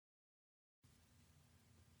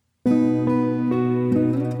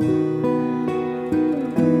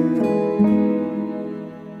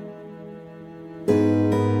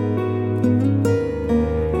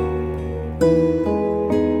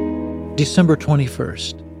December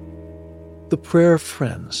 21st. The Prayer of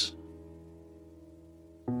Friends.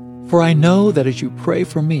 For I know that as you pray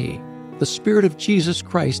for me, the Spirit of Jesus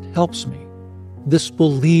Christ helps me. This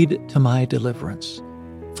will lead to my deliverance.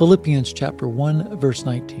 Philippians chapter 1, verse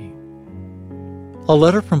 19. A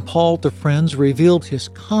letter from Paul to friends revealed his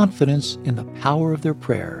confidence in the power of their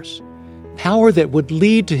prayers, power that would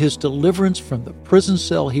lead to his deliverance from the prison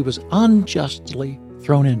cell he was unjustly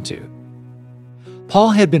thrown into.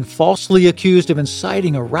 Paul had been falsely accused of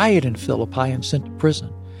inciting a riot in Philippi and sent to prison,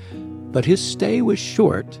 but his stay was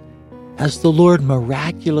short as the Lord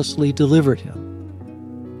miraculously delivered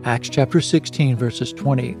him. Acts chapter 16, verses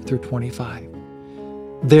 20 through 25.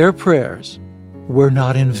 Their prayers were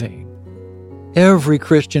not in vain. Every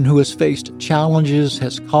Christian who has faced challenges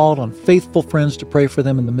has called on faithful friends to pray for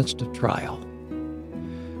them in the midst of trial.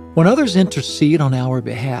 When others intercede on our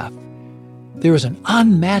behalf, there is an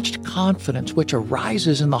unmatched confidence which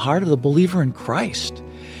arises in the heart of the believer in Christ.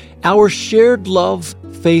 Our shared love,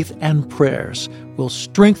 faith, and prayers will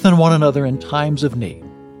strengthen one another in times of need.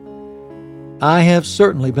 I have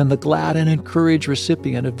certainly been the glad and encouraged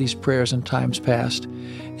recipient of these prayers in times past,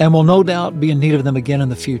 and will no doubt be in need of them again in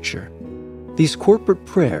the future. These corporate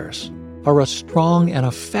prayers are a strong and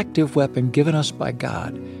effective weapon given us by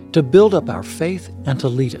God to build up our faith and to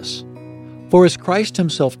lead us. For as Christ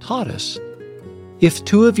himself taught us, if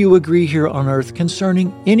two of you agree here on earth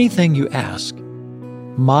concerning anything you ask,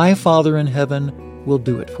 my Father in heaven will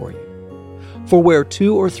do it for you. For where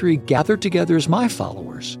 2 or 3 gather together as my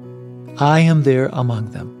followers, I am there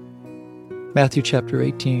among them. Matthew chapter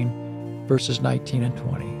 18, verses 19 and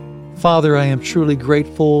 20. Father, I am truly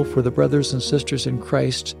grateful for the brothers and sisters in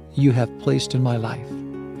Christ you have placed in my life.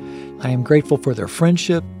 I am grateful for their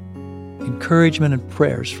friendship, encouragement, and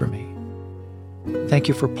prayers for me. Thank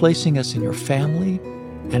you for placing us in your family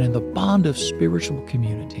and in the bond of spiritual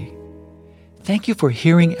community. Thank you for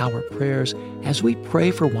hearing our prayers as we pray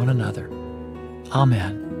for one another.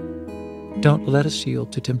 Amen. Don't let us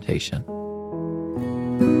yield to temptation.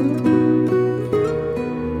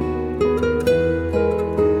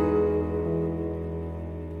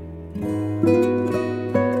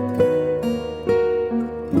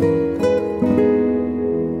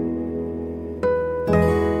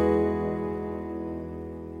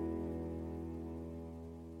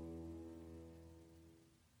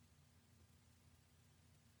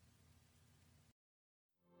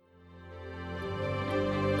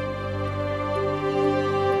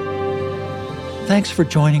 Thanks for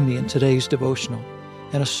joining me in today's devotional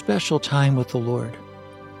and a special time with the Lord.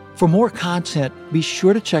 For more content, be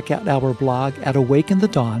sure to check out our blog at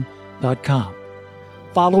awakenthedawn.com.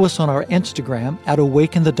 Follow us on our Instagram at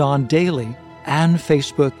Awaken the Dawn Daily and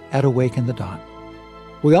Facebook at Awaken the Dawn.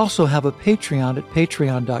 We also have a Patreon at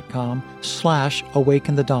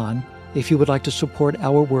patreon.com/awakenthedawn if you would like to support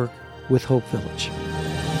our work with Hope Village.